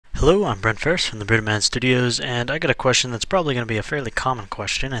Hello, I'm Brent Farris from the Brent Studios, and I got a question that's probably going to be a fairly common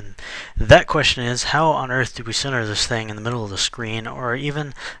question, and that question is, how on earth do we center this thing in the middle of the screen, or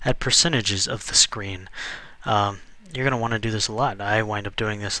even at percentages of the screen? You're going to want to do this a lot. I wind up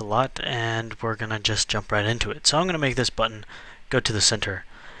doing this a lot, and we're going to just jump right into it. So I'm going to make this button go to the center.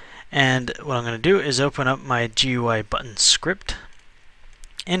 And what I'm going to do is open up my GUI button script.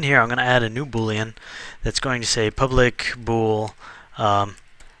 In here I'm going to add a new boolean that's going to say public bool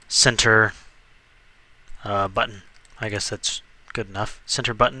center button. I guess that's good enough.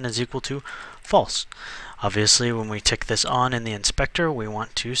 Center button is equal to false. Obviously, when we tick this on in the inspector, we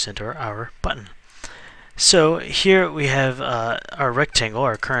want to center our button. So here we have our rectangle,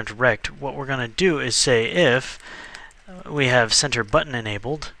 our current rect. What we're going to do is say if we have center button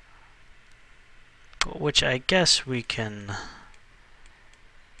enabled, which I guess we can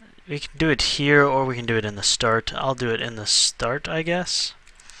do it here, or we can do it in the start. I'll do it in the start, I guess.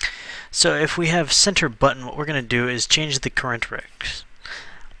 So if we have center button, what we're going to do is change the current rect.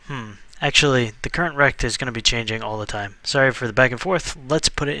 Actually, the current rect is going to be changing all the time. Sorry for the back and forth. Let's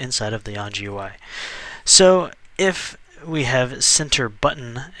put it inside of the GUI. So if we have center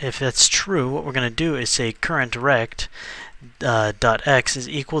button, if that's true, what we're going to do is say current rect dot x is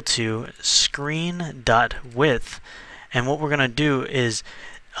equal to screen dot width, and what we're going to do is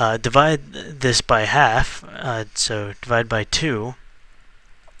divide this by half, so divide by 2,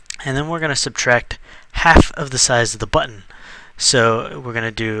 and then we're going to subtract half of the size of the button. So we're going to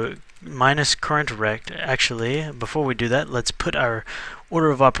do minus current rect. Actually, before we do that, let's put our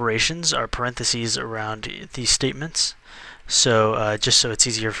order of operations, our parentheses around these statements. So just so it's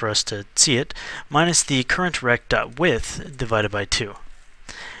easier for us to see it, minus the current rect dot width divided by 2.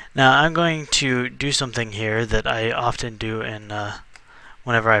 Now I'm going to do something here that I often do in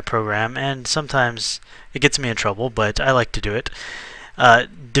whenever I program, and sometimes it gets me in trouble, but I like to do it.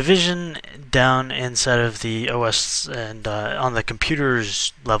 Division down inside of the OS and on the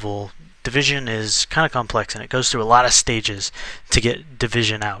computer's level, division is kind of complex, and it goes through a lot of stages to get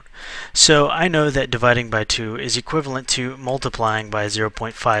division out. So I know that dividing by 2 is equivalent to multiplying by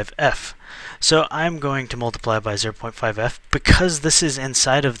 0.5f. So I'm going to multiply by 0.5f because this is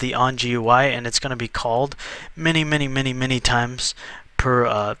inside of the GUI, and it's going to be called many times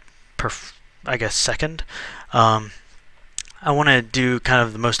per I guess second. I want to do kind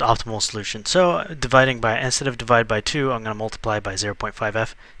of the most optimal solution. So instead of divide by 2, I'm going to multiply by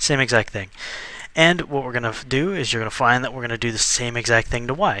 0.5f. Same exact thing. And what we're going to do is you're going to find that we're going to do the same exact thing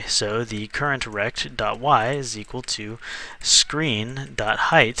to y. So the current rect dot y is equal to screen dot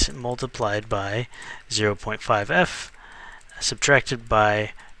height multiplied by 0.5f subtracted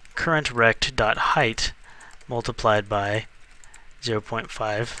by current rect dot height multiplied by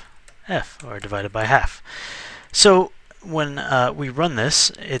 0.5f, or divided by half. So when we run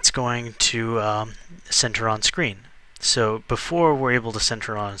this, it's going to center on screen. So before we're able to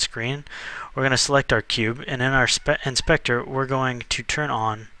center on screen, we're going to select our cube, and in our inspector we're going to turn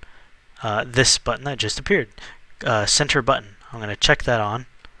on this button that just appeared, center button. I'm going to check that on,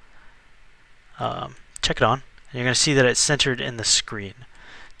 check it on, and you're going to see that it's centered in the screen.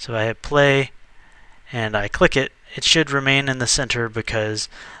 So if I hit play and I click it, it should remain in the center because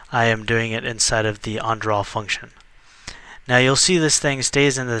I am doing it inside of the onDraw function. Now you'll see this thing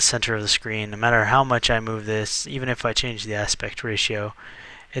stays in the center of the screen no matter how much I move this. Even if I change the aspect ratio,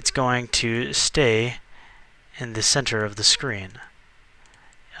 it's going to stay in the center of the screen.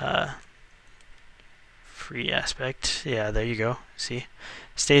 Free aspect, yeah, there you go. See,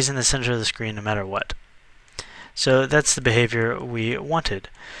 stays in the center of the screen no matter what. So that's the behavior we wanted.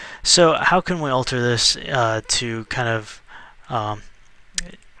 So how can we alter this to kind of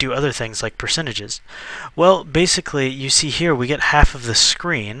do other things like percentages? Well, basically, you see here we get half of the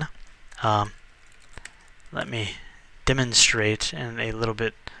screen. Let me demonstrate in a little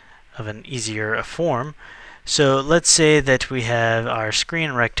bit of an easier form. So let's say that we have our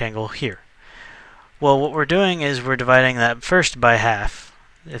screen rectangle here. Well, what we're doing is we're dividing that first by half,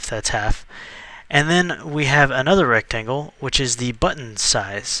 if that's half, and then we have another rectangle, which is the button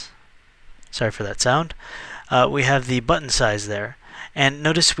size. Sorry for that sound. We have the button size there. And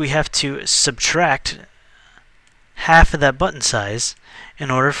notice we have to subtract half of that button size in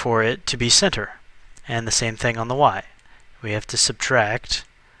order for it to be center. And the same thing on the Y. We have to subtract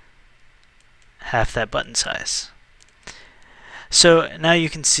half that button size. So now you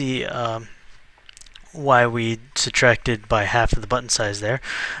can see why we subtracted by half of the button size there.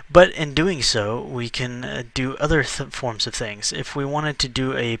 But in doing so, we can do other forms of things. If we wanted to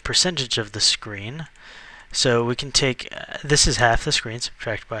do a percentage of the screen, so we can take, this is half the screen,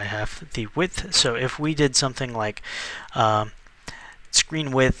 subtract by half the width. So if we did something like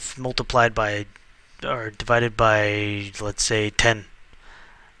screen width multiplied by or divided by, let's say, 10,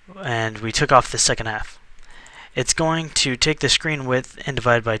 and we took off the second half. It's going to take the screen width and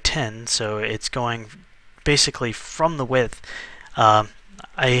divide by 10, so it's going basically from the width. I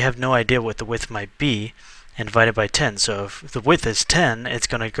have no idea what the width might be, and divide it by 10. So if the width is 10, it's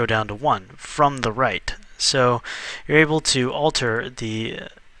going to go down to 1 from the right. So you're able to alter the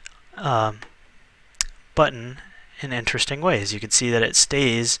button in interesting ways. You can see that it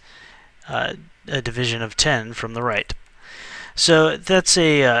stays a division of 10 from the right. So that's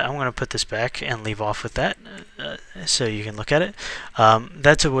I'm going to put this back and leave off with that so you can look at it.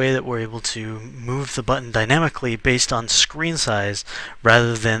 That's a way that we're able to move the button dynamically based on screen size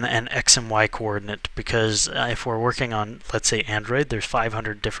rather than an X and Y coordinate, because if we're working on, let's say, Android, there's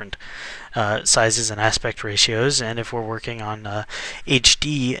 500 different sizes and aspect ratios, and if we're working on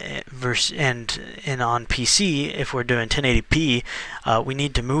HD and on PC, if we're doing 1080p, we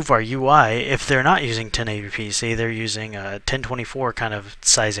need to move our UI if they're not using 1080p. Say they're using 1024 kind of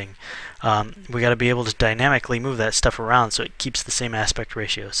sizing. We got to be able to dynamically move that stuff around so it keeps the same aspect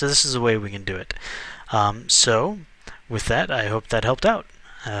ratio. So this is a way we can do it. So with that, I hope that helped out.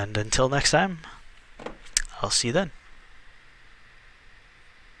 And until next time, I'll see you then.